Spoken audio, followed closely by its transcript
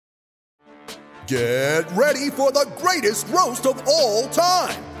Get ready for the greatest roast of all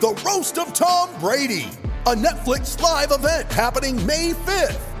time, the Roast of Tom Brady, a Netflix live event happening May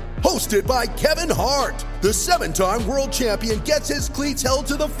 5th. Hosted by Kevin Hart, the 7-time world champion gets his cleats held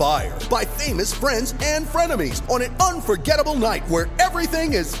to the fire by famous friends and frenemies on an unforgettable night where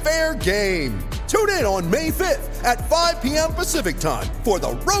everything is fair game. Tune in on May 5th at 5 p.m. Pacific time for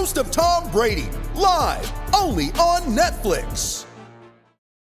the Roast of Tom Brady, live only on Netflix.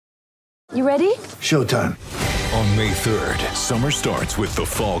 You ready? Showtime. On May 3rd, summer starts with The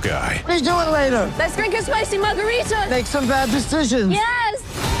Fall Guy. Let's do it later. Let's drink a spicy margarita. Make some bad decisions. Yes!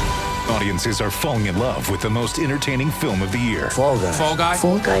 Audiences are falling in love with the most entertaining film of the year. Fall Guy. Fall Guy?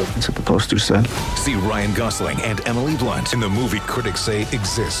 Fall guy. That's what the poster said. See Ryan Gosling and Emily Blunt in the movie critics say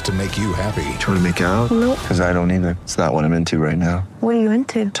exists to make you happy. Trying to make it out? Nope. Because I don't either. It's not what I'm into right now. What are you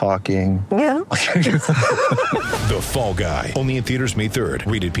into? Talking. Yeah. The Fall Guy. Only in theaters May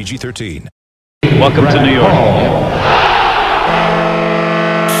 3rd. Rated PG-13. Welcome to New York.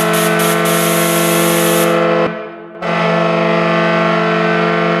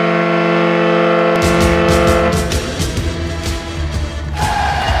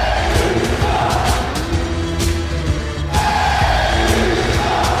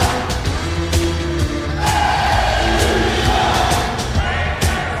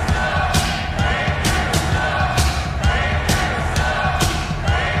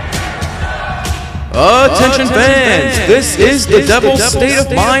 Attention fans, this is the Devil's State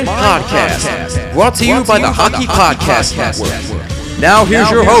of Mind podcast, brought to you by the Hockey Podcast Network. Now here's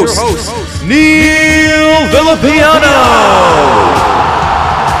your host, Neil Villapiano.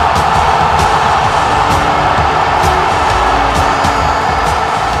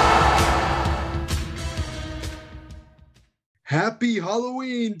 Happy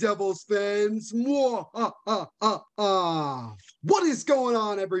Halloween, Devils fans! What is going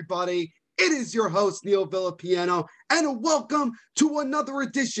on, everybody? It is your host, Neil Villapiano, and welcome to another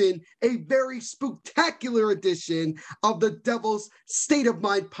edition, a very spectacular edition of the Devil's State of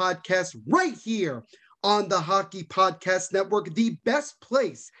Mind podcast right here on the Hockey Podcast Network, the best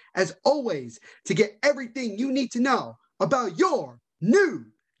place, as always, to get everything you need to know about your New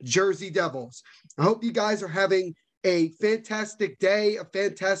Jersey Devils. I hope you guys are having a fantastic day, a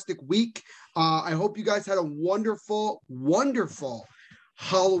fantastic week. I hope you guys had a wonderful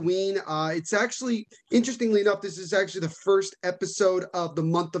Halloween. It's actually, interestingly enough, this is actually the first episode of the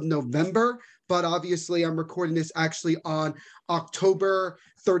month of November, but obviously I'm recording this actually on October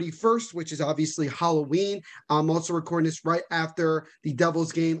 31st, which is obviously Halloween. I'm also recording this right after the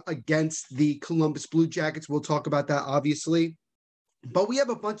Devils game against the Columbus Blue Jackets. We'll talk about that, obviously. But we have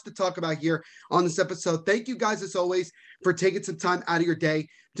a bunch to talk about here on this episode. Thank you guys, as always, for taking some time out of your day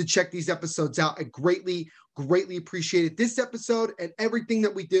to check these episodes out. I greatly appreciate it. This episode and everything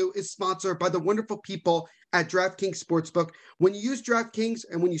that we do is sponsored by the wonderful people at DraftKings Sportsbook. When you use DraftKings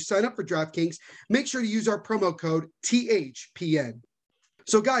and when you sign up for DraftKings, make sure to use our promo code THPN.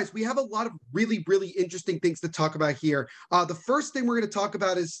 So guys, we have a lot of really interesting things to talk about here. The first thing we're going to talk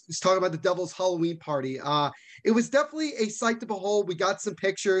about is talk about the Devils Halloween party. It was definitely a sight to behold. We got some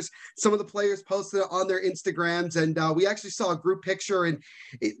pictures. Some of the players posted it on their Instagrams, and we actually saw a group picture, and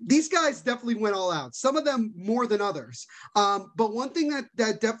these guys definitely went all out. Some of them more than others. But one thing that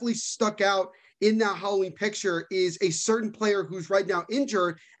definitely stuck out in that Halloween picture is a certain player who's right now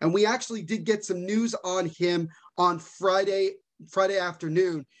injured, and we actually did get some news on him on Friday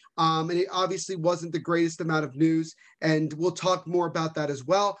afternoon. And it obviously wasn't the greatest amount of news, and we'll talk more about that as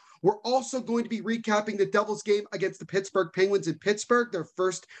well. We're also going to be recapping the Devils game against the Pittsburgh Penguins in Pittsburgh, their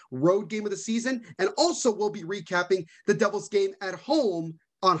first road game of the season. And also we'll be recapping the Devils game at home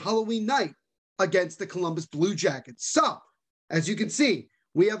on Halloween night against the Columbus Blue Jackets. So, as you can see,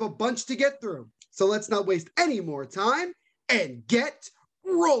 we have a bunch to get through. So let's not waste any more time and get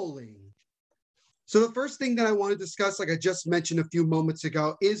rolling. So the first thing that I want to discuss, like I just mentioned a few moments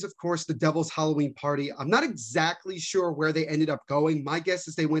ago, is, of course, the Devils Halloween party. I'm not exactly sure where they ended up going. My guess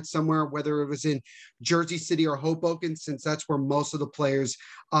is they went somewhere, whether it was in Jersey City or Hoboken, since that's where most of the players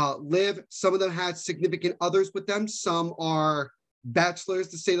live. Some of them had significant others with them. Some are bachelors,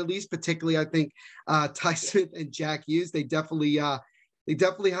 to say the least, particularly, I think, Ty Smith and Jack Hughes. They definitely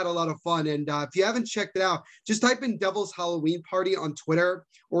had a lot of fun. And if you haven't checked it out, just type in Devil's Halloween Party on Twitter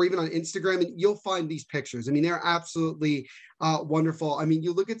or even on Instagram, and you'll find these pictures. I mean, they're absolutely wonderful. I mean,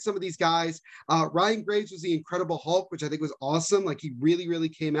 you look at some of these guys. Ryan Graves was the Incredible Hulk, which I think was awesome. Like, he really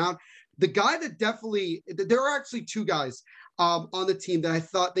came out. the guy that definitely, there are actually two guys on the team that I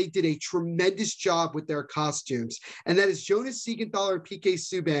thought they did a tremendous job with their costumes. And that is Jonas Siegenthaler and PK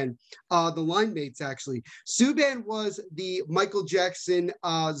Subban, the line mates, actually. Subban was the Michael Jackson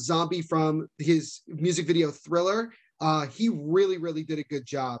zombie from his music video Thriller. He really, really did a good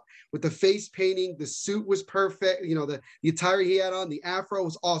job with the face painting. The suit was perfect. You know, the attire he had on, the afro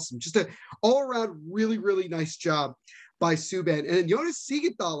was awesome. Just an all-around really, really nice job by Subban. And then Jonas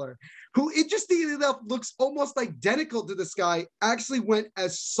Siegenthaler, who interestingly enough looks almost identical to this guy, actually went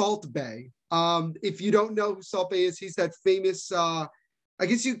as Salt Bae. If you don't know who Salt Bae is, he's that famous, I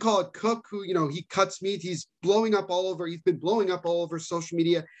guess you'd call it cook who, you know, he cuts meat. He's blowing up all over. He's been blowing up all over social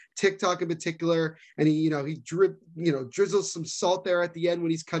media, TikTok in particular. And he, you know, he drizzles some salt there at the end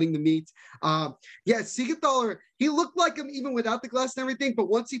when he's cutting the meat. Yeah, Siegenthaler, he looked like him even without the glass and everything. But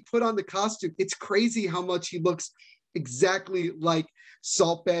once he put on the costume, it's crazy how much he looks exactly like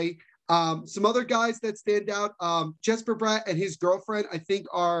Salt Bae. Some other guys that stand out, Jesper Bratt and his girlfriend, I think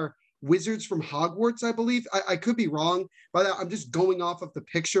are wizards from Hogwarts, I believe. I could be wrong by that. I'm just going off of the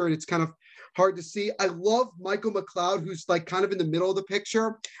picture and it's kind of hard to see. I love Michael McLeod, who's like kind of in the middle of the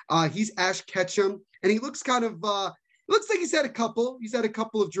picture. He's Ash Ketchum and he looks kind of, looks like he's had a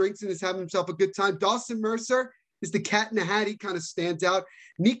couple of drinks and is having himself a good time. Dawson Mercer is the Cat in the Hat. He kind of stands out.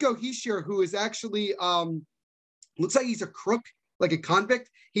 Nico Hischier, who is actually, looks like he's a crook, like a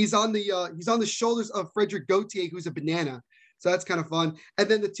convict. He's on the shoulders of Frederick Gauthier, who's a banana. So that's kind of fun. And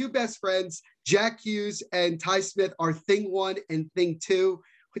then the two best friends, Jack Hughes and Ty Smith, are Thing 1 and Thing 2,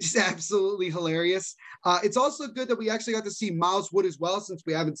 which is absolutely hilarious. It's also good that we actually got to see Miles Wood as well, since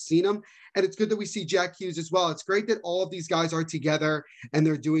we haven't seen him. And it's good that we see Jack Hughes as well. It's great that all of these guys are together and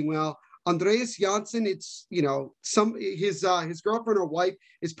they're doing well. Andreas Janssen, it's, you know, his girlfriend or wife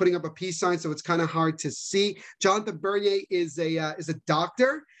is putting up a peace sign, so it's kind of hard to see. Jonathan Bernier is a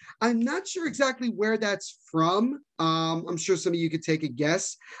doctor. I'm not sure exactly where that's from. I'm sure some of you could take a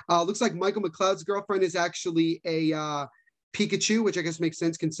guess. Looks like Michael McLeod's girlfriend is actually a Pikachu, which I guess makes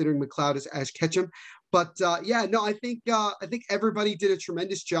sense considering McLeod is Ash Ketchum. But yeah, no, I think everybody did a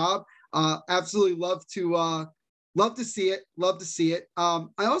tremendous job. Absolutely love to see it. Love to see it. I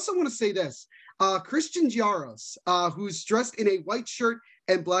also want to say this. Christian Jaros, who's dressed in a white shirt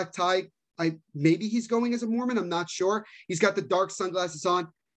and black tie. Maybe he's going as a Mormon. I'm not sure. He's got the dark sunglasses on.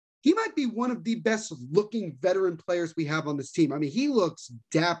 He might be one of the best looking veteran players we have on this team. I mean, he looks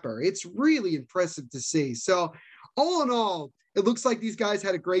dapper. It's really impressive to see. So all in all, it looks like these guys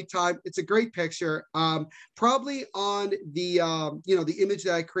had a great time. It's a great picture. Probably on the, the image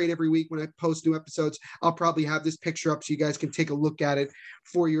that I create every week when I post new episodes, I'll probably have this picture up so you guys can take a look at it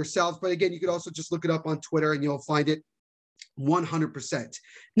for yourselves. But again, you could also just look it up on Twitter and you'll find it 100%.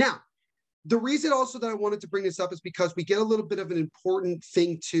 Now, the reason also that I wanted to bring this up is because we get a little bit of an important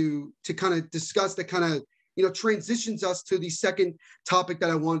thing to kind of discuss that kind of, transitions us to the second topic that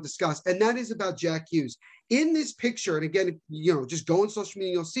I want to discuss. And that is about Jack Hughes. In this picture, and again, just go on social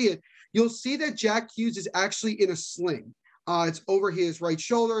media, you'll see it. You'll see that Jack Hughes is actually in a sling. It's over his right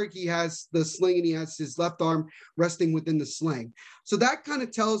shoulder. He has the sling and he has his left arm resting within the sling. So that kind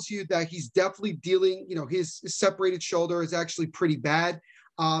of tells you that he's definitely dealing, his separated shoulder is actually pretty bad.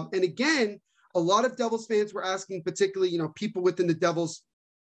 And again, a lot of Devils fans were asking, particularly, people within the Devils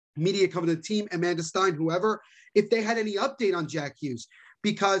media coming to the team, Amanda Stein, whoever, if they had any update on Jack Hughes.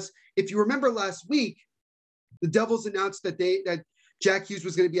 Because if you remember last week, the Devils announced that Jack Hughes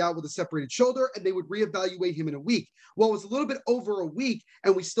was going to be out with a separated shoulder and they would reevaluate him in a week. Well, it was a little bit over a week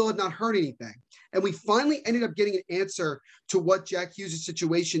and we still had not heard anything. And we finally ended up getting an answer to what Jack Hughes'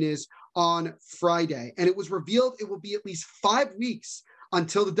 situation is on Friday. And it was revealed it will be at least 5 weeks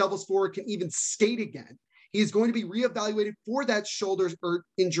until the Devils forward can even skate again. He's going to be reevaluated for that shoulder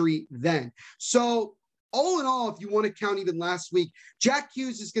injury then. So all in all, if you want to count even last week, Jack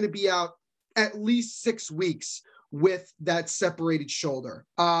Hughes is going to be out at least 6 weeks with that separated shoulder.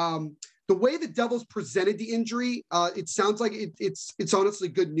 The way the Devils presented the injury, it sounds like it's honestly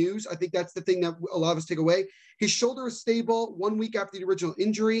good news. I think that's the thing that a lot of us take away. His shoulder is stable 1 week after the original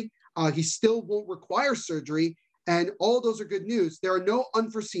injury. He still won't require surgery. And all those are good news. There are no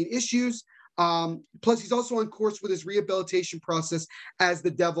unforeseen issues. Plus, he's also on course with his rehabilitation process, as the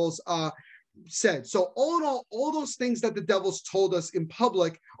Devils said. So all in all those things that the Devils told us in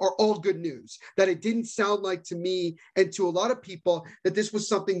public are all good news. That it didn't sound like to me and to a lot of people that this was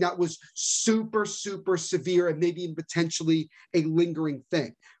something that was super, super severe and maybe even potentially a lingering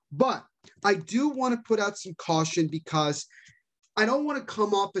thing. But I do want to put out some caution because I don't want to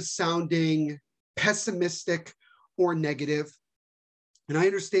come off as sounding pessimistic or negative. And I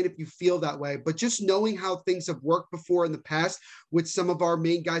understand if you feel that way, but just knowing how things have worked before in the past with some of our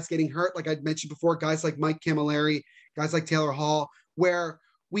main guys getting hurt, like I'd mentioned before, guys like Mike Camilleri, guys like Taylor Hall, where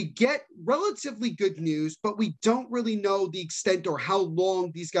we get relatively good news, but we don't really know the extent or how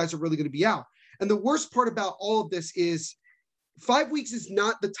long these guys are really going to be out. And the worst part about all of this is 5 weeks is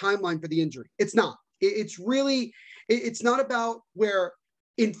not the timeline for the injury. It's not. It's not about where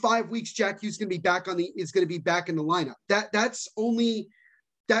in 5 weeks Jack Hughes is going to be back in the lineup. That's only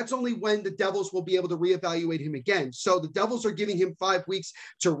when the Devils will be able to reevaluate him again. So the Devils are giving him 5 weeks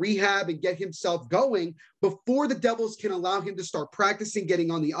to rehab and get himself going before the Devils can allow him to start practicing, getting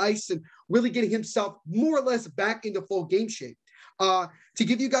on the ice, and really getting himself more or less back into full game shape. To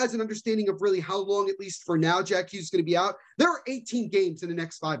give you guys an understanding of really how long, at least for now, Jack Hughes is going to be out, there are 18 games in the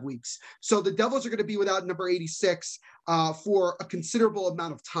next 5 weeks. So the Devils are going to be without number 86 for a considerable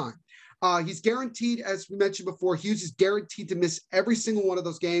amount of time. He's guaranteed, as we mentioned before, Hughes is guaranteed to miss every single one of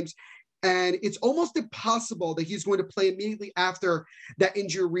those games. And it's almost impossible that he's going to play immediately after that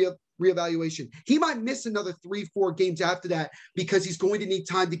injury reevaluation. He might miss another 3-4 games after that because he's going to need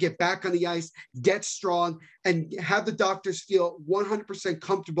time to get back on the ice, get strong, and have the doctors feel 100%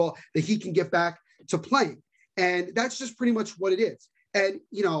 comfortable that he can get back to playing. And that's just pretty much what it is. And,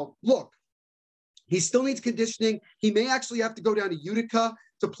 look, he still needs conditioning. He may actually have to go down to Utica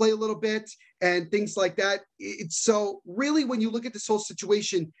to play a little bit and things like that. So really, when you look at this whole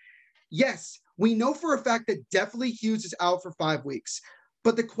situation, yes, we know for a fact that definitely Hughes is out for 5 weeks.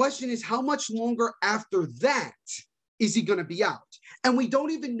 But the question is, how much longer after that is he going to be out? And we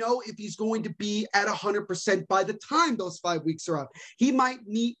don't even know if he's going to be at 100% by the time those 5 weeks are up. He might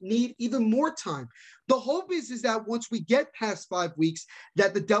need even more time. The hope is that once we get past 5 weeks,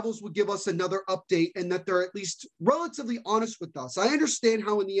 that the Devils will give us another update and that they're at least relatively honest with us. I understand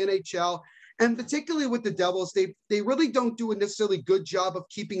how in the NHL, and particularly with the Devils, they really don't do a necessarily good job of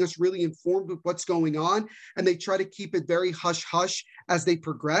keeping us really informed with what's going on, and they try to keep it very hush-hush as they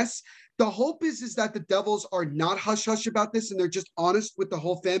progress. The hope is that the Devils are not hush-hush about this, and they're just honest with the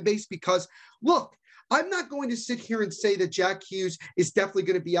whole fan base because, look, I'm not going to sit here and say that Jack Hughes is definitely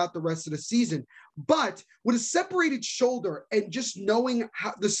going to be out the rest of the season, but with a separated shoulder and just knowing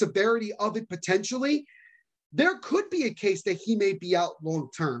how the severity of it potentially, there could be a case that he may be out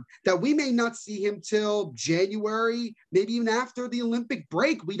long-term, that we may not see him till January, maybe even after the Olympic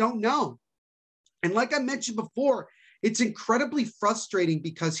break. We don't know. And like I mentioned before, it's incredibly frustrating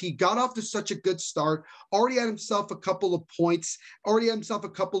because he got off to such a good start, already had himself a couple of points, already had himself a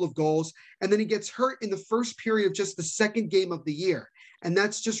couple of goals, and then he gets hurt in the first period of just the second game of the year. And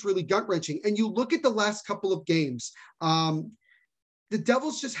that's just really gut-wrenching. And you look at the last couple of games, the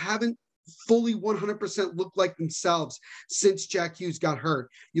Devils just haven't fully 100% look like themselves since Jack Hughes got hurt.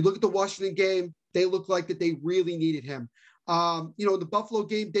 You look at the Washington game, they look like that they really needed him. The Buffalo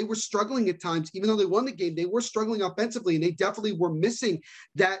game, they were struggling at times. Even though they won the game, they were struggling offensively, and they definitely were missing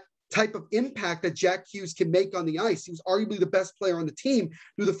that type of impact that Jack Hughes can make on the ice. He was arguably the best player on the team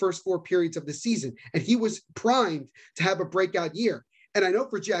through the first 4 periods of the season, and he was primed to have a breakout year. And I know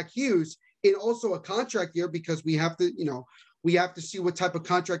for Jack Hughes, in also a contract year, because we have to see what type of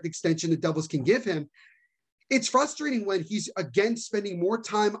contract extension the Devils can give him. It's frustrating when he's again spending more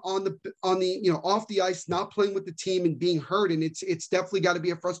time on the off the ice, not playing with the team and being hurt. And it's definitely got to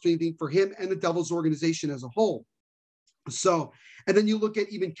be a frustrating thing for him and the Devils organization as a whole. So, and then you look at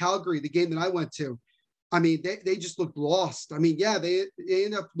even Calgary, the game that I went to. I mean, they just looked lost. I mean, yeah, they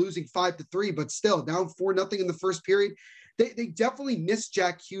ended up losing 5-3, but still down 4-0 in the first period. They definitely miss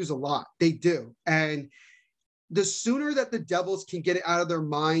Jack Hughes a lot. They do. And the sooner that the Devils can get it out of their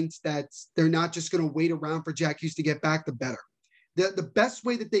minds that they're not just going to wait around for Jack Hughes to get back, the better. The best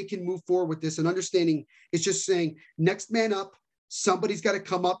way that they can move forward with this and understanding is just saying, next man up, somebody's got to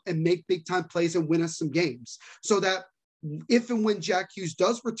come up and make big time plays and win us some games. So that if and when Jack Hughes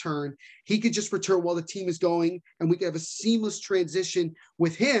does return, he could just return while the team is going, and we could have a seamless transition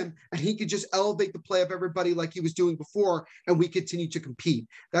with him, and he could just elevate the play of everybody like he was doing before, and we continue to compete.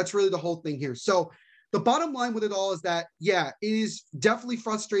 That's really the whole thing here. So the bottom line with it all is that, yeah, it is definitely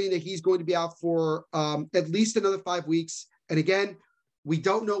frustrating that he's going to be out for at least another 5 weeks. And again, we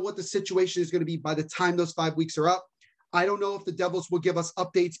don't know what the situation is going to be by the time those 5 weeks are up. I don't know if the Devils will give us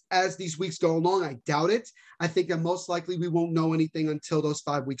updates as these weeks go along. I doubt it. I think that most likely we won't know anything until those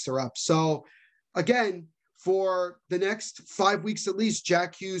 5 weeks are up. So again, for the next 5 weeks at least,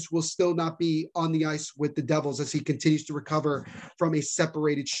 Jack Hughes will still not be on the ice with the Devils as he continues to recover from a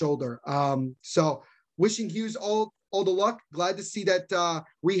separated shoulder. So wishing Hughes all the luck. Glad to see that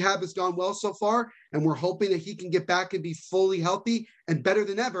rehab has gone well so far, and we're hoping that he can get back and be fully healthy and better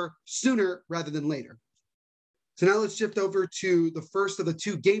than ever sooner rather than later. So now let's shift over to the first of the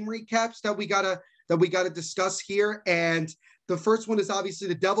two game recaps that we gotta discuss here. And the first one is obviously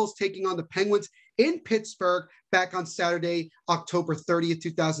the Devils taking on the Penguins in Pittsburgh back on Saturday, October 30th,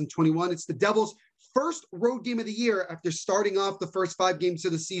 2021. It's the Devils' first road game of the year after starting off the first 5 games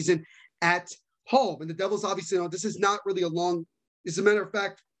of the season at home. And the Devils obviously know this is not really as a matter of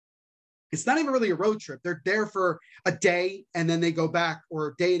fact, it's not even really a road trip. They're there for a day and then they go back, or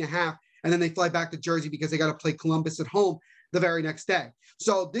a day and a half, and then they fly back to Jersey because they got to play Columbus at home the very next day.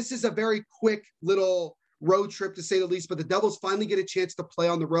 So this is a very quick little road trip, to say the least, but the Devils finally get a chance to play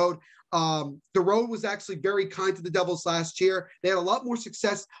on the road. The road was actually very kind to the Devils last year. They had a lot more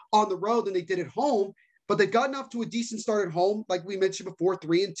success on the road than they did at home, but they've gotten off to a decent start at home, like we mentioned before,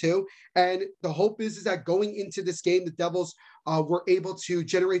 3-2. And the hope is that going into this game, the Devils were able to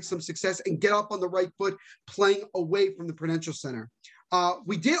generate some success and get up on the right foot playing away from the Prudential Center.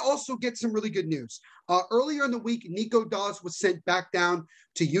 We did also get some really good news. Earlier in the week, Nico Daws was sent back down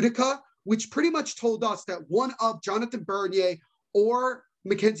to Utica, which pretty much told us that one of Jonathan Bernier or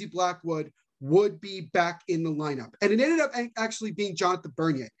Mackenzie Blackwood would be back in the lineup. And it ended up actually being Jonathan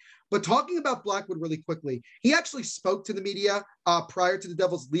Bernier. But talking about Blackwood really quickly, he actually spoke to the media prior to the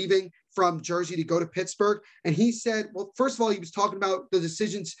Devils leaving from Jersey to go to Pittsburgh. And he said, well, first of all, he was talking about the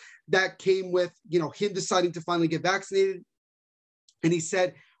decisions that came with, him deciding to finally get vaccinated. And he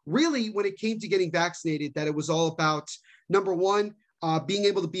said, really, when it came to getting vaccinated, that it was all about, number one, being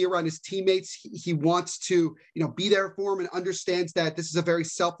able to be around his teammates. He wants to, be there for them and understands that this is a very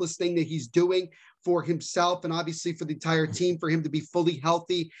selfless thing that he's doing for himself and obviously for the entire team, for him to be fully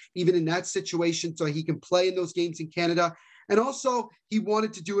healthy, even in that situation, so he can play in those games in Canada. And also, he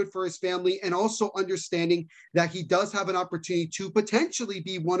wanted to do it for his family, and also understanding that he does have an opportunity to potentially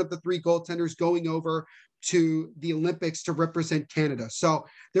be one of the 3 goaltenders going over to the Olympics to represent Canada. So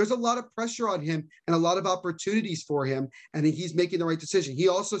there's a lot of pressure on him and a lot of opportunities for him, and he's making the right decision. He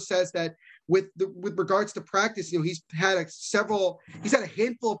also says that with regards to practice, he's had a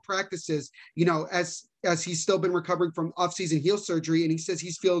handful of practices, as he's still been recovering from off-season heel surgery, and he says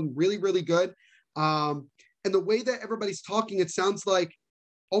he's feeling really, really good. And the way that everybody's talking, it sounds like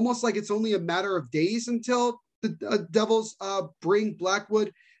almost like it's only a matter of days until the Devils bring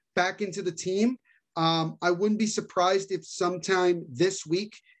Blackwood back into the team. I wouldn't be surprised if sometime this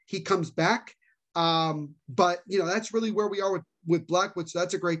week he comes back. But that's really where we are with Blackwood. So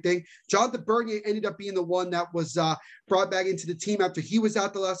that's a great thing. Jonathan Bernier ended up being the one that was brought back into the team after he was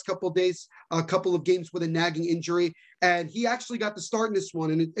out the last couple of days, a couple of games with a nagging injury. And he actually got the start in this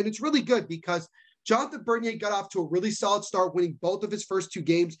one. And it's really good because Jonathan Bernier got off to a really solid start, winning both of his first 2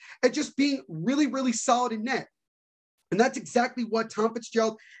 games and just being really, really solid in net. And that's exactly what Tom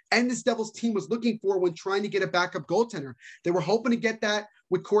Fitzgerald and this Devils team was looking for when trying to get a backup goaltender. They were hoping to get that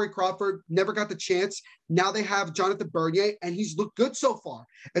with Corey Crawford, never got the chance. Now they have Jonathan Bernier, and he's looked good so far.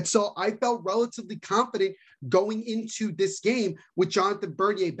 And so I felt relatively confident going into this game with Jonathan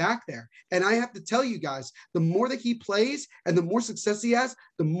Bernier back there. And I have to tell you guys, the more that he plays and the more success he has,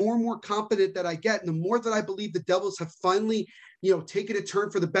 the more and more confident that I get, and the more that I believe the Devils have finally, taken a turn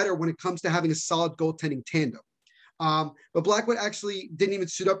for the better when it comes to having a solid goaltending tandem. But Blackwood actually didn't even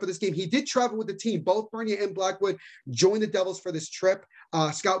suit up for this game. He did travel with the team. Both Bernier and Blackwood joined the Devils for this trip.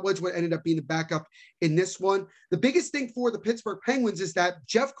 Scott Wedgwood ended up being the backup in this one. The biggest thing for the Pittsburgh Penguins is that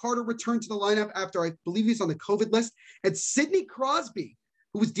Jeff Carter returned to the lineup after I believe he's on the COVID list. And Sidney Crosby,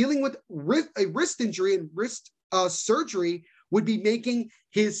 who was dealing with a wrist injury and wrist surgery, would be making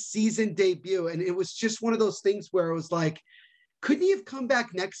his season debut. And it was just one of those things where it was like, couldn't he have come back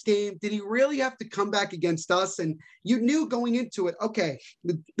next game? Did he really have to come back against us? And you knew going into it, okay,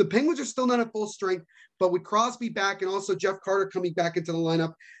 the Penguins are still not at full strength, but with Crosby back and also Jeff Carter coming back into the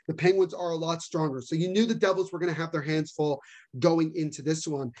lineup, the Penguins are a lot stronger. So you knew the Devils were going to have their hands full going into this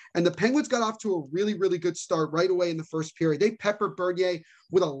one. And the Penguins got off to a really, really good start right away in the first period. They peppered Bernier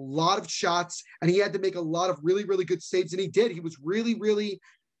with a lot of shots, and he had to make a lot of really, really good saves, and he did. He was really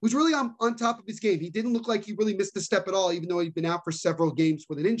on top of his game. He didn't look like he really missed a step at all, even though he'd been out for several games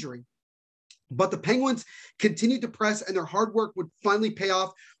with an injury. But the Penguins continued to press, and their hard work would finally pay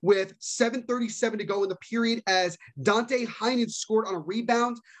off with 7:37 to go in the period as Dante Heinen scored on a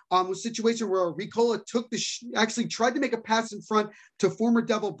rebound. A situation where Ricola actually tried to make a pass in front to former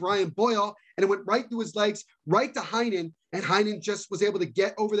Devil Brian Boyle, and it went right through his legs, right to Heinen, and Heinen just was able to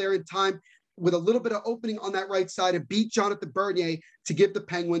get over there in time with a little bit of opening on that right side and beat Jonathan Bernier to give the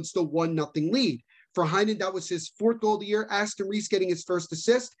Penguins the 1-0 lead. For Heinen, that was his 4th goal of the year. Aston Reese getting his first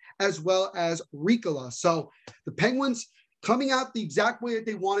assist, as well as Ricola. So the Penguins coming out the exact way that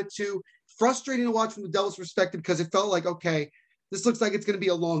they wanted to. Frustrating to watch from the Devils' perspective because it felt like, okay, this looks like it's going to be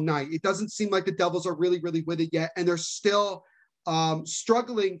a long night. It doesn't seem like the Devils are really, really with it yet. And they're still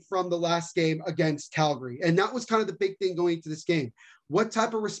struggling from the last game against Calgary. And that was kind of the big thing going into this game. What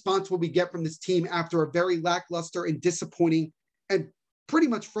type of response will we get from this team after a very lackluster and disappointing and pretty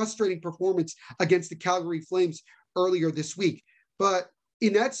much frustrating performance against the Calgary Flames earlier this week? But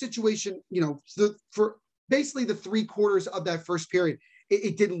in that situation, you know, for basically the 3 quarters of that first period,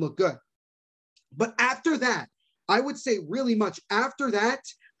 it didn't look good. But after that, I would say really much after that,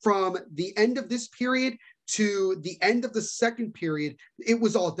 from the end of this period to the end of the second period, it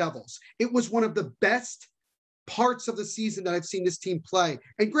was all Devils. It was one of the best parts of the season that I've seen this team play.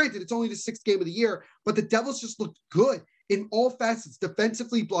 And granted, it's only the 6th game of the year, but the Devils just looked good in all facets,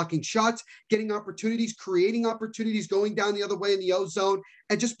 defensively, blocking shots, getting opportunities, creating opportunities, going down the other way in the O zone,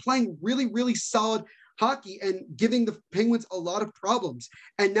 and just playing really, really solid hockey and giving the Penguins a lot of problems.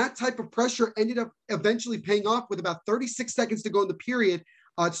 And that type of pressure ended up eventually paying off with about 36 seconds to go in the period.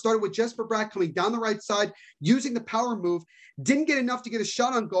 It started with Jesper Bratt coming down the right side, using the power move, didn't get enough to get a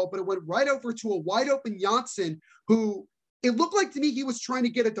shot on goal, but it went right over to a wide open Johnsson, who it looked like to me he was trying to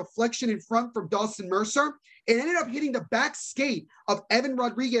get a deflection in front from Dawson Mercer. It ended up hitting the back skate of Evan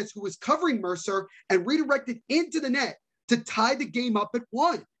Rodriguez, who was covering Mercer, and redirected into the net to tie the game up at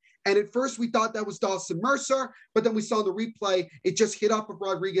 1. And at first we thought that was Dawson Mercer, but then we saw in the replay, it just hit off of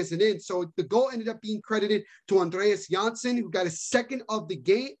Rodriguez and in. So the goal ended up being credited to Andreas Johnsson, who got his second of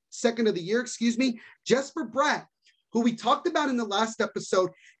the year. Jesper Bratt, who we talked about in the last episode,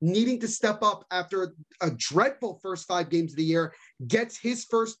 needing to step up after a dreadful first 5 games of the year, gets his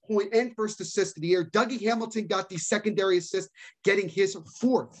first point and first assist of the year. Dougie Hamilton got the secondary assist, getting his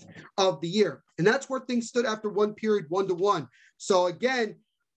 4th of the year. And that's where things stood after 1 period, 1-1. So again,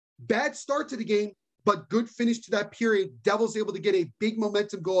 bad start to the game, but good finish to that period. Devils able to get a big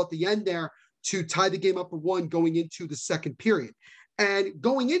momentum goal at the end there to tie the game up at 1 going into the second period. And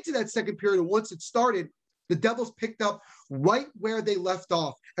going into that second period, and once it started, the Devils picked up right where they left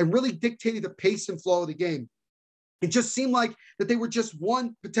off and really dictated the pace and flow of the game. It just seemed like that they were just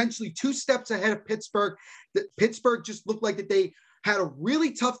 1, potentially 2 steps ahead of Pittsburgh. That Pittsburgh just looked like that they had a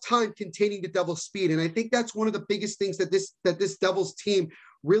really tough time containing the Devils' speed. And I think that's one of the biggest things that this Devils team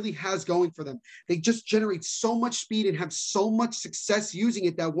really has going for them. They just generate so much speed and have so much success using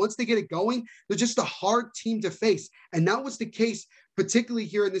it that once they get it going, they're just a hard team to face. And that was the case, particularly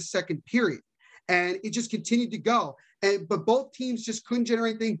here in this second period. And it just continued to go. But both teams just couldn't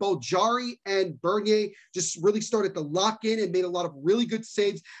generate anything. Both Jarry and Bernier just really started to lock in and made a lot of really good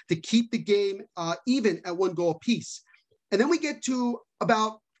saves to keep the game even at 1 goal apiece. And then we get to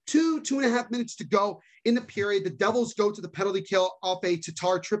about 2.5 minutes to go in the period. The Devils go to the penalty kill off a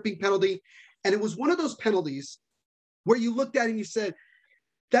Tatar tripping penalty. And it was one of those penalties where you looked at it and you said,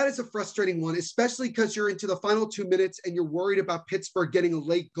 that is a frustrating one, especially because you're into the final 2 minutes and you're worried about Pittsburgh getting a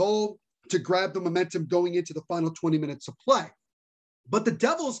late goal to grab the momentum going into the final 20 minutes of play. But the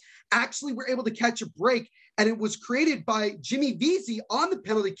Devils actually were able to catch a break, and it was created by Jimmy Vesey on the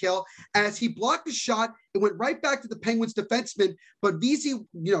penalty kill. As he blocked the shot, it went right back to the Penguins defenseman, but Vesey,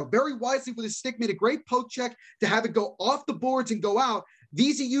 very wisely with his stick, made a great poke check to have it go off the boards and go out.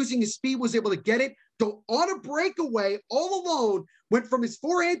 Vesey, using his speed, was able to get it, go on a breakaway all alone, went from his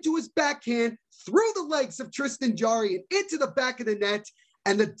forehand to his backhand, through the legs of Tristan Jarry and into the back of the net,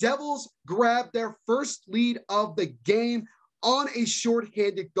 and the Devils grabbed their first lead of the game on a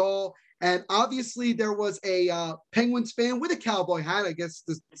shorthanded goal. And obviously there was a Penguins fan with a cowboy hat, I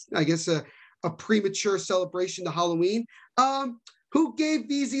guess a premature celebration to Halloween, who gave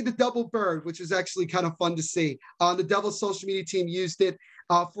Vesey the double bird, which was actually kind of fun to see. The Devils social media team used it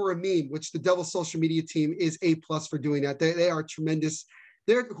for a meme, which the Devils social media team is A+ for doing that. They are tremendous.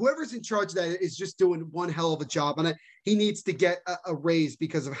 Whoever's in charge of that is just doing one hell of a job. And he needs to get a raise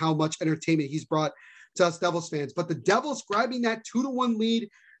because of how much entertainment he's brought to us Devils fans. But the Devils grabbing that 2-1 lead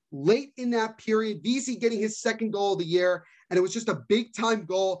late in that period, Vesey getting his second goal of the year, and it was just a big time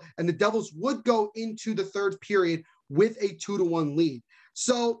goal, and the Devils would go into the third period with a 2-1 lead.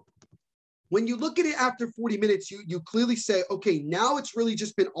 So when you look at it after 40 minutes, you clearly say, okay, now it's really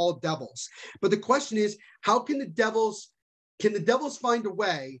just been all Devils. But the question is, how can the Devils find a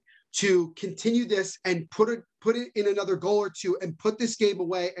way to continue this and put it in another goal or two and put this game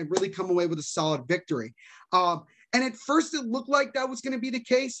away and really come away with a solid victory? And at first it looked like that was going to be the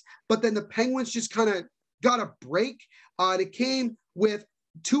case, but then the Penguins just kind of got a break. And it came with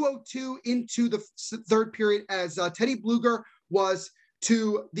 2:02 into the third period as Teddy Bluger was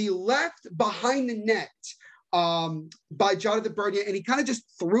to the left behind the net by Jonathan Bernier, and he kind of just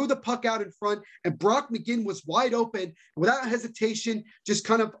threw the puck out in front, and Brock McGinn was wide open without hesitation, just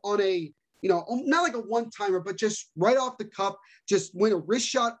kind of on a not like a one-timer, but just right off the cup, just went a wrist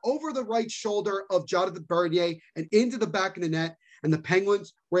shot over the right shoulder of Jonathan Bernier and into the back of the net. And the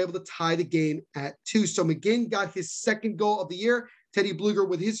Penguins were able to tie the game at 2. So McGinn got his second goal of the year, Teddy Bluger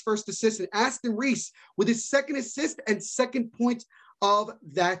with his first assist, and Aston Reese with his second assist and second point of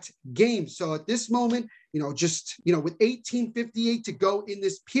that game. So at this moment, with 18:58 to go in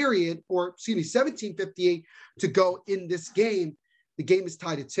this period, 17:58 to go in this game, the game is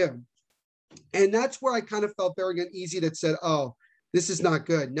tied at 2. And that's where I kind of felt very uneasy that said, oh, this is not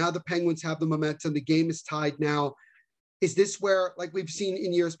good. Now the Penguins have the momentum. The game is tied now. Is this where, like we've seen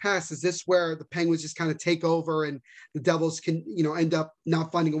in years past, is this where the Penguins just kind of take over and the Devils can, end up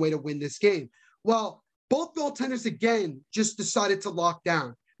not finding a way to win this game? Well, both goaltenders, again, just decided to lock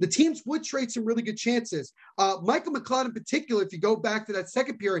down. The teams would trade some really good chances. Michael McLeod in particular, if you go back to that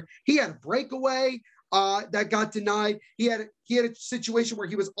second period, he had a breakaway that got denied. He had a situation where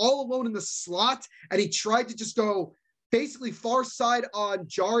he was all alone in the slot, and he tried to just go basically far side on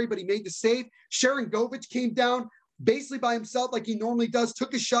Jarry, but he made the save. Sharon Govich came down basically by himself like he normally does,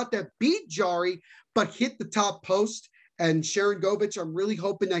 took a shot that beat Jarry, but hit the top post. And Sharon Govich, I'm really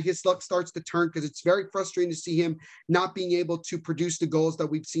hoping that his luck starts to turn, because it's very frustrating to see him not being able to produce the goals that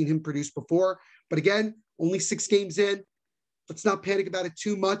we've seen him produce before. But again, only 6 games in. Let's not panic about it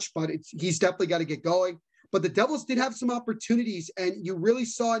too much, but he's definitely got to get going. But the Devils did have some opportunities, and you really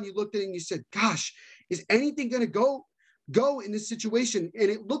saw and you looked at it and you said, gosh, is anything going to go in this situation?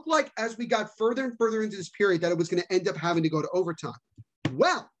 And it looked like as we got further and further into this period that it was going to end up having to go to overtime.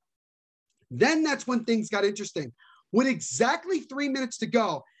 Well, then that's when things got interesting. With exactly 3 minutes to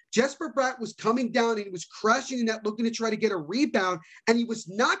go, Jesper Bratt was coming down and he was crashing the net, looking to try to get a rebound, and he was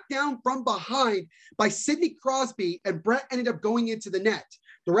knocked down from behind by Sidney Crosby, and Bratt ended up going into the net.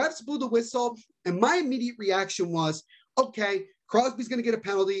 The refs blew the whistle, and my immediate reaction was, okay, Crosby's going to get a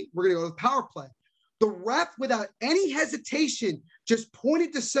penalty. We're going to go to the power play. The ref, without any hesitation, just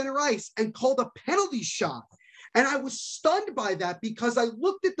pointed to center ice and called a penalty shot. And I was stunned by that, because I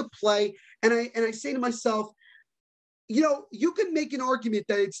looked at the play and I say to myself, you can make an argument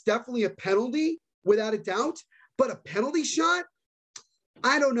that it's definitely a penalty without a doubt, but a penalty shot,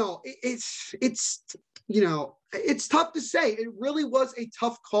 I don't know. It's tough to say. It really was a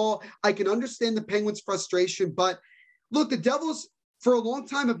tough call. I can understand the Penguins' frustration, but look, the Devils for a long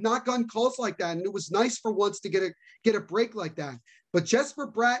time have not gotten calls like that, and it was nice for once to get a break like that. But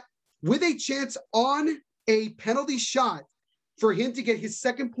Jesper Bratt, with a chance on a penalty shot, for him to get his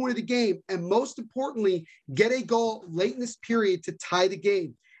second point of the game, and most importantly, get a goal late in this period to tie the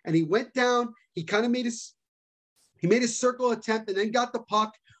game. And he went down, he kind of made a circle attempt and then got the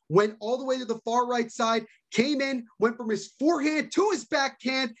puck, went all the way to the far right side, came in, went from his forehand to his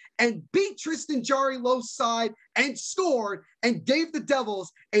backhand, and beat Tristan Jarry low side and scored, and gave the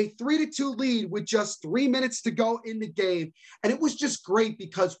Devils a 3-2 lead with just 3 minutes to go in the game. And it was just great,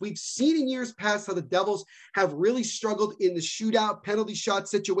 because we've seen in years past how the Devils have really struggled in the shootout penalty shot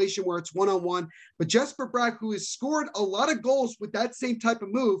situation where it's one-on-one. But Jesper Bratt, who has scored a lot of goals with that same type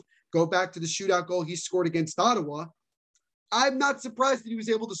of move, go back to the shootout goal he scored against Ottawa, I'm not surprised that he was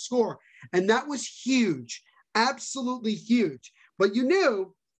able to score. And that was huge, absolutely huge. But you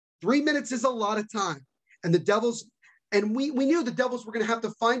knew 3 minutes is a lot of time. And the Devils, and we knew the Devils were going to have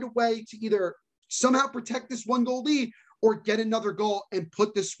to find a way to either somehow protect this 1-goal lead or get another goal and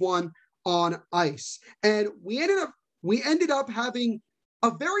put this one on ice. And we ended up having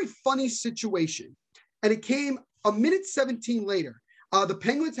a very funny situation. And it came a minute 17 later. The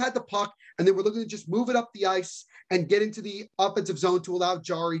Penguins had the puck, and they were looking to just move it up the ice and get into the offensive zone to allow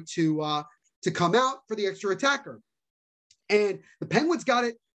Jarry to come out for the extra attacker. And the Penguins got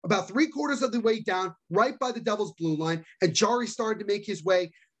it about 3/4 of the way down, right by the Devils' blue line, and Jarry started to make his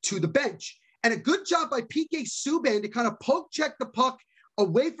way to the bench. And a good job by PK Subban to kind of poke check the puck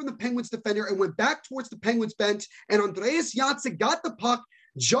away from the Penguins defender and went back towards the Penguins bench. And Andreas Janssen got the puck.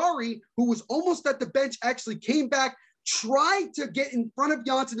 Jarry, who was almost at the bench, actually came back, tried to get in front of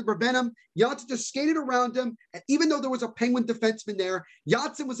Janssen to prevent him. Janssen just skated around him. And even though there was a Penguin defenseman there,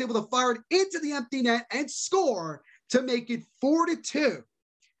 Janssen was able to fire it into the empty net and score to make it 4-2.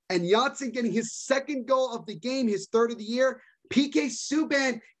 And Janssen getting his second goal of the game, his third of the year. PK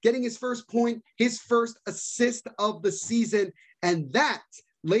Subban getting his first point, his first assist of the season. And that,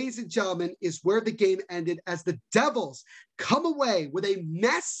 ladies and gentlemen, is where the game ended, as the Devils come away with a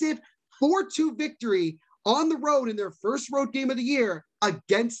massive 4-2 victory on the road in their first road game of the year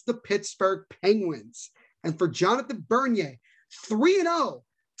against the Pittsburgh Penguins. And for Jonathan Bernier, 3-0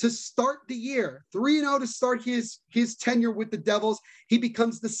 to start the year, 3-0 to start his tenure with the Devils. He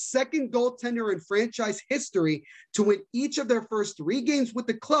becomes the second goaltender in franchise history to win each of their first 3 games with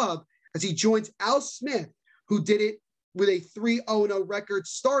the club as he joins Al Smith, who did it with a 3-0-0 record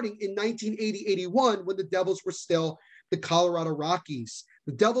starting in 1980-81 when the Devils were still the Colorado Rockies.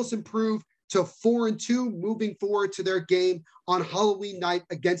 The Devils improved to 4-2, moving forward to their game on Halloween night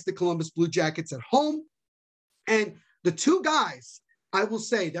against the Columbus Blue Jackets at home. And the two guys, I will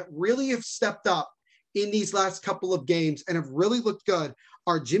say, that really have stepped up in these last couple of games and have really looked good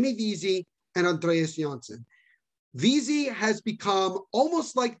are Jimmy Vesey and Andreas Johnsson. Vesey has become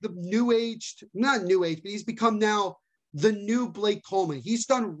almost like the not new age, but he's become now the new Blake Coleman. He's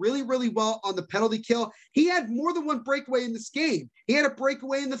done really, really well on the penalty kill. He had more than one breakaway in this game. He had a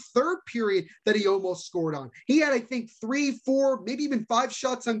breakaway in the third period that he almost scored on. He had, I think, 3, 4, maybe even 5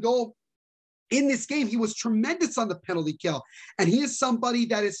 shots on goal in this game. He was tremendous on the penalty kill. And he is somebody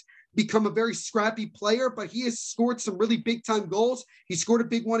that has become a very scrappy player, but he has scored some really big time goals. He scored a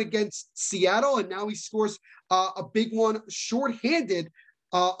big one against Seattle, and now he scores a big one shorthanded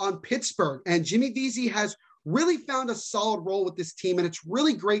on Pittsburgh. And Jimmy Vesey has really found a solid role with this team, and it's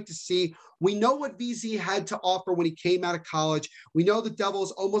really great to see. We know what Vesey had to offer when he came out of college. We know the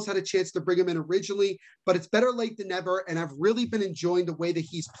Devils almost had a chance to bring him in originally, but it's better late than never, and I've really been enjoying the way that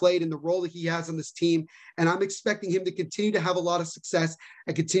he's played and the role that he has on this team, and I'm expecting him to continue to have a lot of success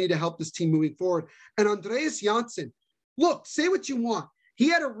and continue to help this team moving forward. And Andreas Johnsson, look, say what you want. He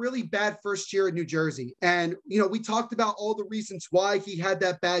had a really bad first year in New Jersey. And, we talked about all the reasons why he had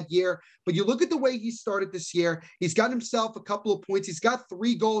that bad year. But you look at the way he started this year, he's got himself a couple of points. He's got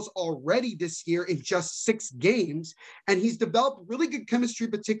 3 goals already this year in just 6 games. And he's developed really good chemistry,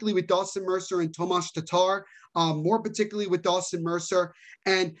 particularly with Dawson Mercer and Tomas Tatar, more particularly with Dawson Mercer.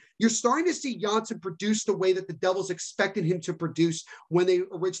 And you're starting to see Johnsson produce the way that the Devils expected him to produce when they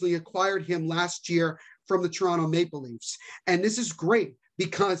originally acquired him last year from the Toronto Maple Leafs. And this is great,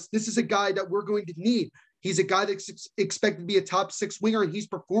 because this is a guy that we're going to need. He's a guy that's expected to be a top 6 winger, and he's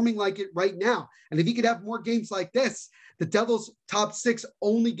performing like it right now. And if he could have more games like this, the Devils' top 6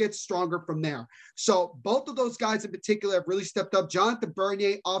 only gets stronger from there. So both of those guys in particular have really stepped up. Jonathan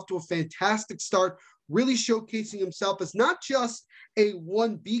Bernier off to a fantastic start, really showcasing himself as not just a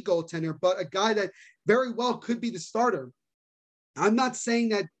 1B goaltender, but a guy that very well could be the starter. I'm not saying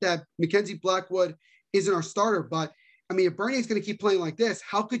that Mackenzie Blackwood isn't our starter, but if Bernier is going to keep playing like this,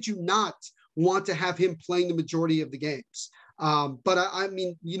 how could you not want to have him playing the majority of the games? But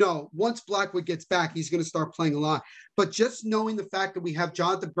once Blackwood gets back, he's going to start playing a lot. But just knowing the fact that we have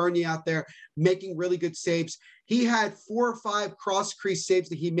Jonathan Bernier out there making really good saves, he had 4 or 5 cross-crease saves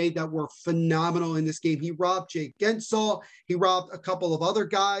that he made that were phenomenal in this game. He robbed Jake Gensel. He robbed a couple of other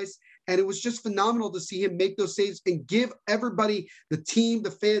guys. And it was just phenomenal to see him make those saves and give everybody, the team,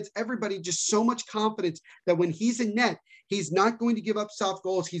 the fans, everybody just so much confidence that when he's in net, he's not going to give up soft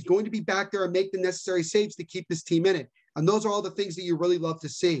goals. He's going to be back there and make the necessary saves to keep this team in it. And those are all the things that you really love to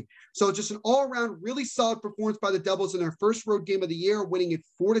see. So just an all-around really solid performance by the Devils in their first road game of the year, winning it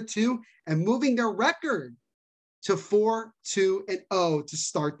 4-2 and moving their record to 4-2-0 to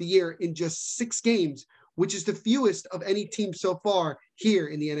start the year in just 6 games, which is the fewest of any team so far here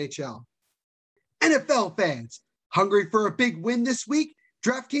in the NHL. NFL fans, hungry for a big win this week?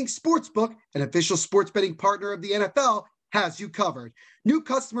 DraftKings Sportsbook, an official sports betting partner of the NFL, has you covered. New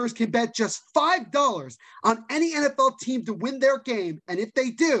customers can bet just $5 on any NFL team to win their game, and if they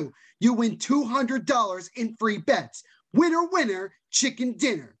do, you win $200 in free bets. Winner, winner, chicken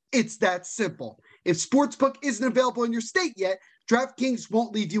dinner. It's that simple. If Sportsbook isn't available in your state yet, DraftKings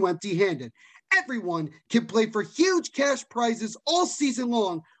won't leave you empty-handed. Everyone can play for huge cash prizes all season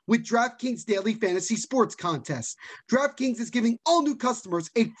long with DraftKings Daily Fantasy Sports Contest. DraftKings is giving all new customers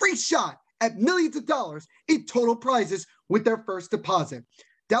a free shot at millions of dollars in total prizes with their first deposit.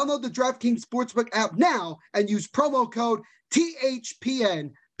 Download the DraftKings Sportsbook app now and use promo code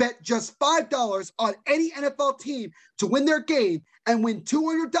THPN. Bet just $5 on any NFL team to win their game and win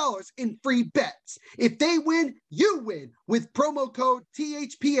 $200 in free bets. If they win, you win with promo code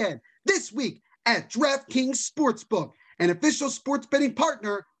THPN this week at DraftKings Sportsbook, an official sports betting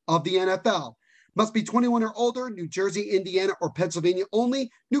partner of the NFL. Must be 21 or older, New Jersey, Indiana, or Pennsylvania only.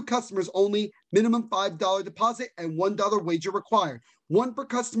 New customers only. Minimum $5 deposit and $1 wager required. 1 per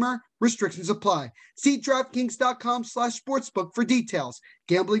customer. Restrictions apply. See DraftKings.com/sportsbook for details.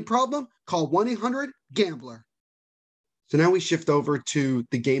 Gambling problem? Call 1-800-GAMBLER. So now we shift over to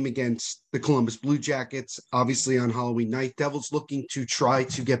the game against the Columbus Blue Jackets, obviously on Halloween night. Devils looking to try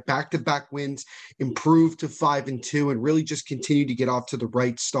to get back-to-back wins, improve to 5-2, and really just continue to get off to the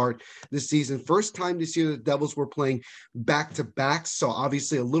right start this season. First time this year the Devils were playing back-to-back, so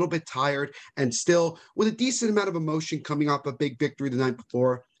obviously a little bit tired and still with a decent amount of emotion coming off a big victory the night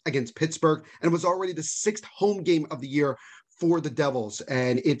before against Pittsburgh. And it was already the 6th home game of the year for the Devils.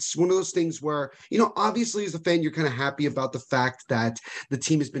 And it's one of those things where, obviously as a fan, you're kind of happy about the fact that the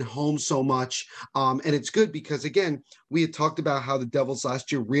team has been home so much. And it's good because, again, we had talked about how the Devils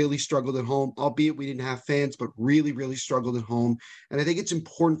last year really struggled at home, albeit we didn't have fans, but really, really struggled at home. And I think it's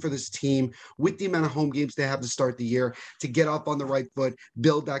important for this team, with the amount of home games they have to start the year, to get off on the right foot,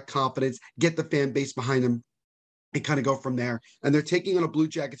 build that confidence, get the fan base behind them, and kind of go from there. And they're taking on a Blue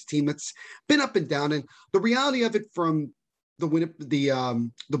Jackets team that's been up and down. And the reality of it from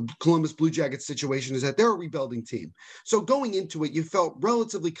the Columbus Blue Jackets situation is that they're a rebuilding team. So going into it, you felt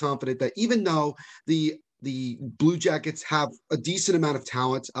relatively confident that even though the Blue Jackets have a decent amount of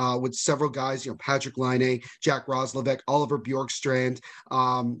talent with several guys, Patrick Laine, Jack Roslovic, Oliver Bjorkstrand,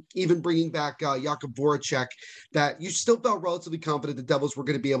 even bringing back Jakub Voracek, that you still felt relatively confident the Devils were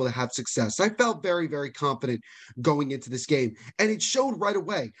going to be able to have success. I felt very, very confident going into this game, and it showed right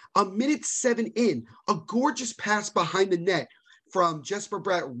away. A minute 7 in, a gorgeous pass behind the net from Jesper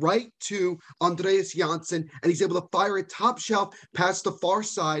Bratt right to Andreas Janssen, and he's able to fire a top shelf past the far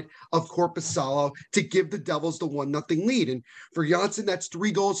side of Korpisalo to give the Devils the 1-0 lead. And for Janssen, that's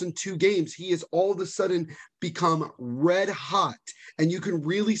 3 goals in 2 games. He has all of a sudden become red hot, and you can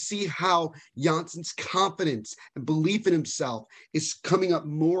really see how Janssen's confidence and belief in himself is coming up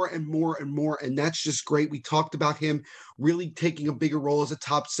more and more and more, and that's just great. We talked about him really taking a bigger role as a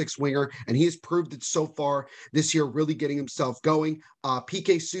top 6 winger, and he has proved it so far this year, really getting himself going.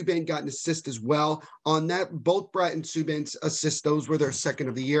 PK Subban got an assist as well on that. Both Bratt and Subban's assists, those were their second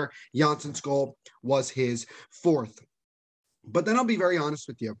of the year. Janssen's goal was his 4th. But then I'll be very honest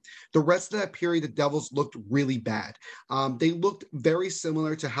with you. The rest of that period, the Devils looked really bad. They looked very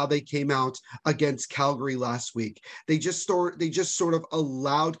similar to how they came out against Calgary last week. They just sort of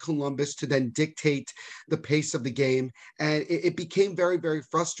allowed Columbus to then dictate the pace of the game. And it became very, very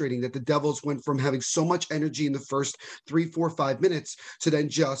frustrating that the Devils went from having so much energy in the first 3, 4, 5 minutes to then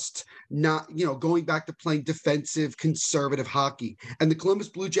just not, going back to playing defensive, conservative hockey. And the Columbus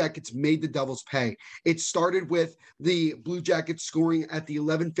Blue Jackets made the Devils pay. It started with the Blue Jackets scoring at the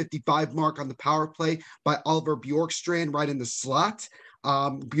 11:55 mark on the power play by Oliver Bjorkstrand right in the slot.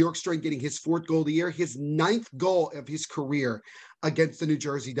 Bjorkstrand getting his 4th goal of the year, his 9th goal of his career against the New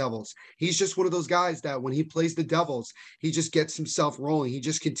Jersey Devils. He's just one of those guys that when he plays the Devils, he just gets himself rolling. He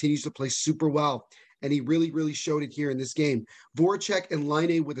just continues to play super well. And he really, really showed it here in this game. Voracek and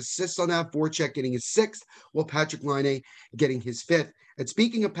Laine with assists on that. Voracek getting his 6th, while Patrick Laine getting his 5th. And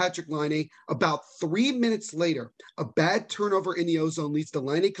speaking of Patrick Laine, about 3 minutes later, a bad turnover in the ozone leads to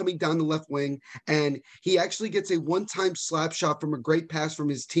Laine coming down the left wing, and he actually gets a one-time slap shot from a great pass from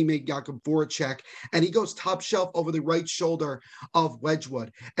his teammate Jakub Voracek, and he goes top shelf over the right shoulder of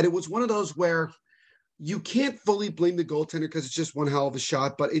Wedgwood. And it was one of those where you can't fully blame the goaltender because it's just one hell of a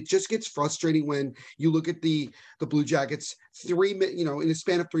shot, but it just gets frustrating when you look at the Blue Jackets. In a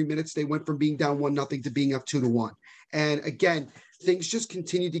span of 3 minutes, they went from being down 1-0 to being up 2-1. And again, things just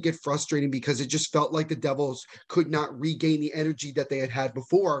continued to get frustrating because it just felt like the Devils could not regain the energy that they had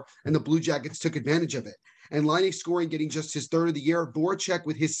before, and the Blue Jackets took advantage of it. And Laine scoring, getting just his 3rd of the year. Voracek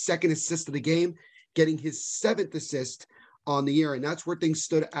with his 2nd assist of the game, getting his 7th assist on the year. And that's where things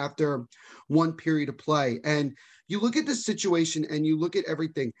stood after 1 period of play. And you look at this situation and you look at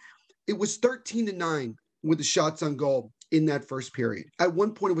everything. It was 13-9 with the shots on goal in that first period. At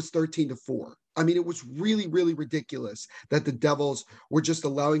one point, it was 13-4. I mean, it was really, really ridiculous that the Devils were just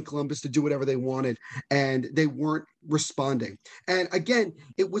allowing Columbus to do whatever they wanted, and they weren't responding. And again,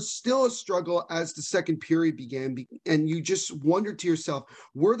 it was still a struggle as the second period began, and you just wondered to yourself,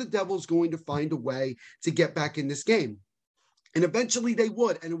 were the Devils going to find a way to get back in this game? And eventually they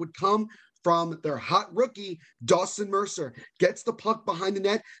would, and it would come from their hot rookie, Dawson Mercer. Gets the puck behind the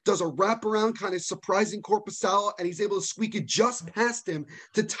net, does a wraparound kind of surprising Korpisalo, and he's able to squeak it just past him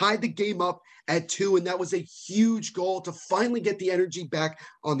to tie the game up at 2. And that was a huge goal to finally get the energy back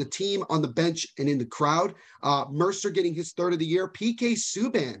on the team, on the bench, and in the crowd. Mercer getting his 3rd of the year. PK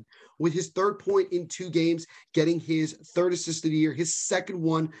Subban with his 3rd point in 2 games, getting his 3rd assist of the year, his 2nd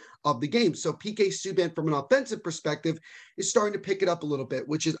one of the game. So PK Subban, from an offensive perspective, is starting to pick it up a little bit,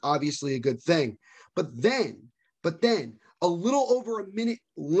 which is obviously a good thing. But then, a little over a minute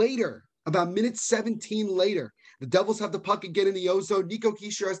later, about minute 17 later, the Devils have the puck again in the ozone. Nico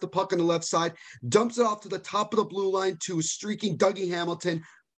Hischier has the puck on the left side, dumps it off to the top of the blue line to a streaking Dougie Hamilton.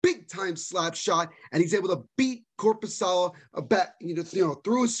 Big time slap shot, and he's able to beat Korpisalo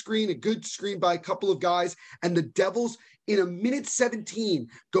through a screen, a good screen by a couple of guys, and the Devils in a minute 17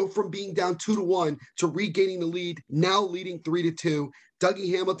 go from being down 2-1 to regaining the lead, now leading 3-2.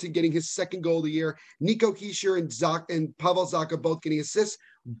 Dougie Hamilton getting his 2nd goal of the year. Nico Hischier and Pavel Zacha both getting assists,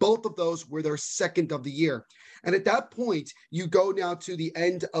 Both of those were their second of the year. And at that point, you go now to the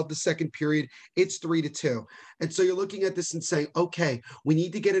end of the second period, it's 3-2. And so you're looking at this and saying, okay, we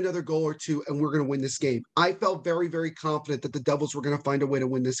need to get another goal or two and we're going to win this game. I felt very, very confident that the Devils were going to find a way to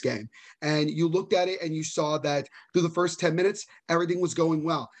win this game. And you looked at it and you saw that through the first 10 minutes, everything was going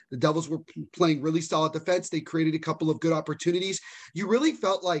well. The Devils were playing really solid defense. They created a couple of good opportunities. You really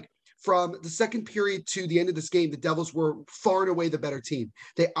felt like from the second period to the end of this game, the Devils were far and away the better team.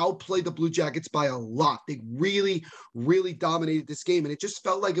 They outplayed the Blue Jackets by a lot. They really, really dominated this game. And it just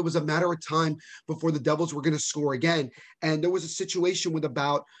felt like it was a matter of time before the Devils were going to score again. And there was a situation with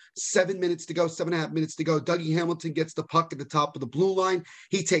about 7 minutes to go, 7.5 minutes to go. Dougie Hamilton gets the puck at the top of the blue line.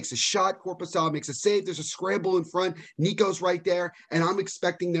 He takes a shot. Korpisalo makes a save. There's a scramble in front. Nico's right there. And I'm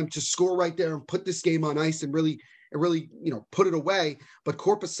expecting them to score right there and put this game on ice and really, put it away. But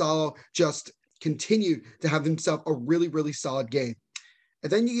Korpisalo just continued to have himself a really, really solid game. And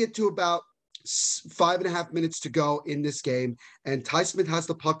then you get to about 5.5 minutes to go in this game, and Ty Smith has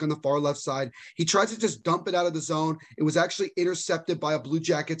the puck on the far left side. He tries to just dump it out of the zone. It was actually intercepted by a Blue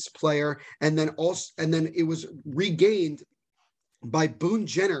Jackets player, and then it was regained by Boone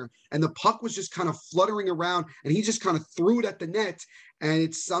Jenner, and the puck was just kind of fluttering around, and he just kind of threw it at the net, and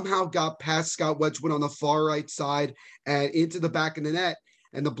it somehow got past Scott Wedgwood on the far right side and into the back of the net.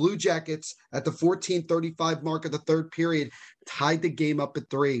 And the Blue Jackets at the 14:35 mark of the third period tied the game up at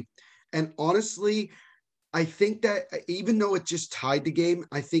 3. And honestly, I think that even though it just tied the game,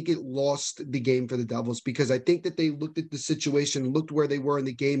 I think it lost the game for the Devils, because I think that they looked at the situation, looked where they were in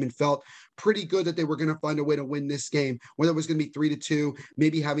the game, and felt pretty good that they were going to find a way to win this game, whether it was going to be 3-2,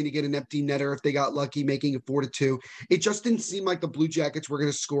 maybe having to get an empty netter if they got lucky, making it 4-2. It just didn't seem like the Blue Jackets were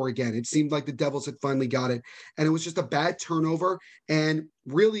going to score again. It seemed like the Devils had finally got it. And it was just a bad turnover. And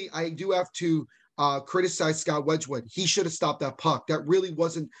really, I do have to criticize Scott Wedgwood. He should have stopped that puck. That really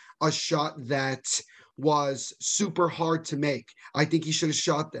wasn't a shot that was super hard to make. I think he should have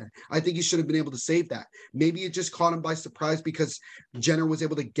shot that. I think he should have been able to save that. Maybe it just caught him by surprise because Jenner was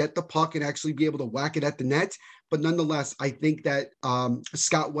able to get the puck and actually be able to whack it at the net. But nonetheless, I think that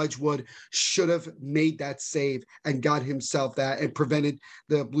Scott Wedgwood should have made that save and got himself that and prevented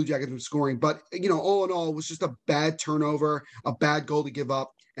the Blue Jackets from scoring. But, all in all, it was just a bad turnover, a bad goal to give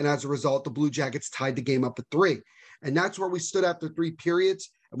up. And as a result, the Blue Jackets tied the game up at 3. And that's where we stood after 3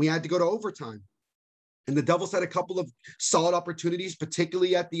 periods, and we had to go to overtime. And the Devils had a couple of solid opportunities,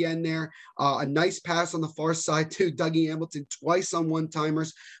 particularly at the end there. A nice pass on the far side to Dougie Hamilton, twice on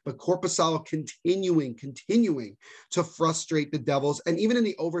one-timers, but Korpisalo continuing to frustrate the Devils. And even in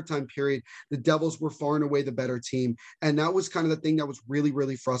the overtime period, the Devils were far and away the better team. And that was kind of the thing that was really,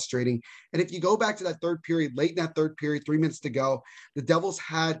 really frustrating. And if you go back to that third period, late in that third period, 3 minutes to go, the Devils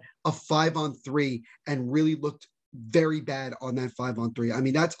had a 5-on-3 and really looked very bad on that 5-on-3. I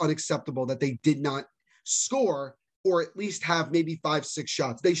mean, that's unacceptable that they did not score or at least have maybe 5-6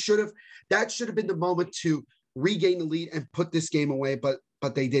 shots. That should have been the moment to regain the lead and put this game away, but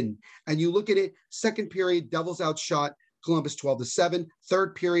they didn't. And you look at it, second period, Devils outshot Columbus 12-7.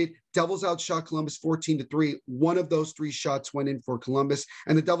 Third period, Devils outshot Columbus 14-3. One of those 3 shots went in for Columbus,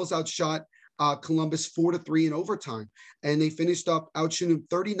 and the Devils outshot Columbus 4-3 in overtime, and they finished up outshooting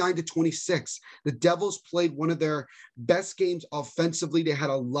 39-26. The Devils played one of their best games offensively. They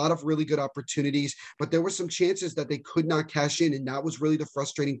had a lot of really good opportunities, but there were some chances that they could not cash in, and that was really the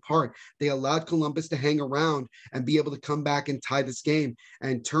frustrating part. They allowed Columbus to hang around and be able to come back and tie this game,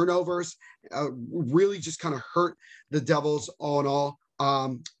 and turnovers really just kind of hurt the Devils all in all.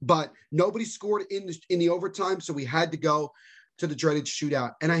 But nobody scored in the overtime, so we had to go to the dreaded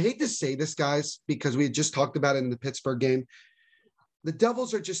shootout. And I hate to say this, guys, because we had just talked about it in the Pittsburgh game. The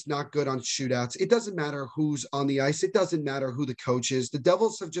Devils are just not good on shootouts. It doesn't matter who's on the ice. It doesn't matter who the coach is. The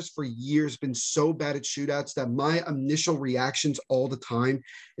Devils have just for years been so bad at shootouts that my initial reactions all the time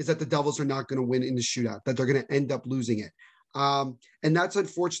is that the Devils are not going to win in the shootout, that they're going to end up losing it. And that's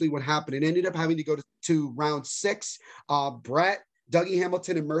unfortunately what happened. It ended up having to go to round 6. Brett, Dougie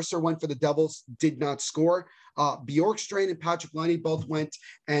Hamilton, and Mercer went for the Devils, did not score. Bjorkstrand and Patrick Laine both went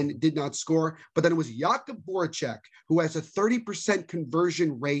and did not score. But then it was Jakub Voracek, who has a 30%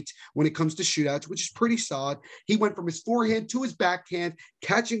 conversion rate when it comes to shootouts, which is pretty solid. He went from his forehand to his backhand,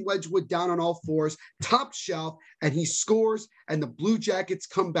 catching Wedgwood down on all fours, top shelf, and he scores. And the Blue Jackets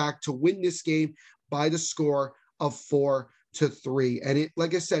come back to win this game by the score of 4-3. And it,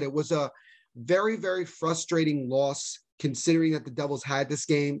 like I said, it was a very, very frustrating loss, considering that the Devils had this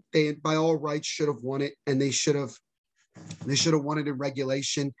game. They, by all rights, should have won it, and they should have won it in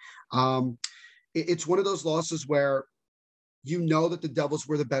regulation. It's one of those losses where you know that the Devils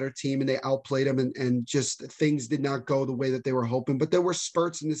were the better team and they outplayed them, and just things did not go the way that they were hoping. But there were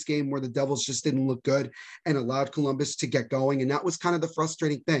spurts in this game where the Devils just didn't look good and allowed Columbus to get going. And that was kind of the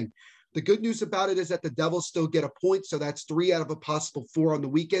frustrating thing. The good news about it is that the Devils still get a point. So that's 3 out of a possible 4 on the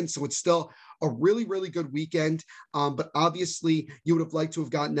weekend. So it's still a really, really good weekend. But obviously you would have liked to have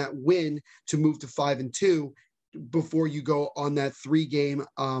gotten that win to move to 5-2 before you go on that 3-game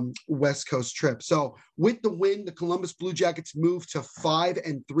West Coast trip. So with the win, the Columbus Blue Jackets move to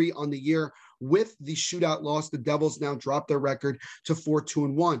 5-3 on the year. With the shootout loss, the Devils now drop their record to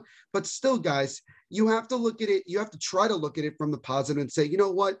 4-2-1. But still, guys, you have to look at it. You have to try to look at it from the positive and say, you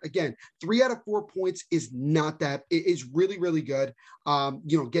know what? Again, 3 out of 4 points is not that. It is really, really good.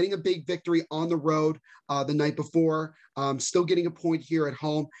 Getting a big victory on the road the night before, still getting a point here at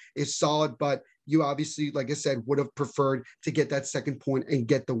home is solid. But you obviously, like I said, would have preferred to get that second point and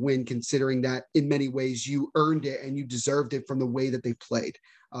get the win, considering that in many ways you earned it and you deserved it from the way that they played.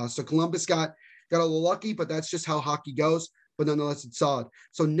 So Columbus got a little lucky, but that's just how hockey goes. But nonetheless, it's solid.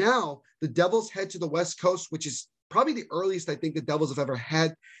 So now the Devils head to the West Coast, which is probably the earliest I think the Devils have ever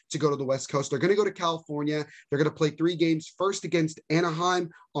had to go to the West Coast. They're going to go to California. They're going to play 3 games, first against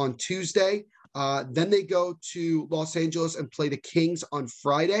Anaheim on Tuesday. Then they go to Los Angeles and play the Kings on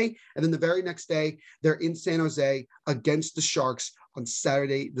Friday. And then the very next day, they're in San Jose against the Sharks on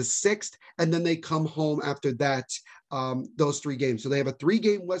Saturday the 6th. And then they come home after that, those 3 games. So they have a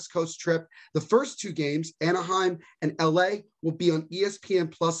 3-game West Coast trip. The first 2 games, Anaheim and LA, will be on ESPN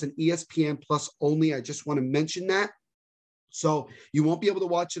Plus and ESPN Plus only. I just want to mention that. So you won't be able to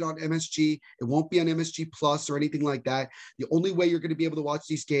watch it on MSG. It won't be on MSG Plus or anything like that. The only way you're going to be able to watch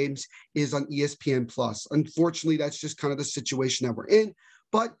these games is on ESPN Plus. Unfortunately, that's just kind of the situation that we're in.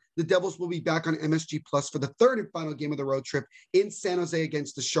 But the Devils will be back on MSG Plus for the 3rd and final game of the road trip in San Jose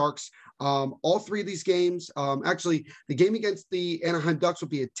against the Sharks. All 3 of these games, actually, the game against the Anaheim Ducks will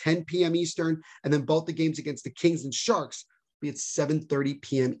be at 10 p.m. Eastern, and then both the games against the Kings and Sharks will be at 7:30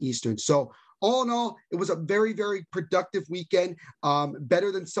 p.m. Eastern. So all in all, it was a very, very productive weekend,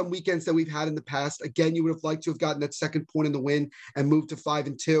 better than some weekends that we've had in the past. Again, you would have liked to have gotten that second point in the win and moved to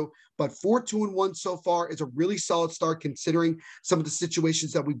 5-2. But 4-2-1 so far is a really solid start considering some of the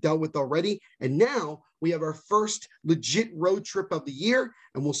situations that we've dealt with already. And now we have our first legit road trip of the year,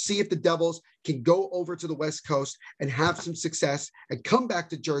 and we'll see if the Devils can go over to the West Coast and have some success and come back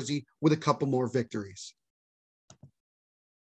to Jersey with a couple more victories.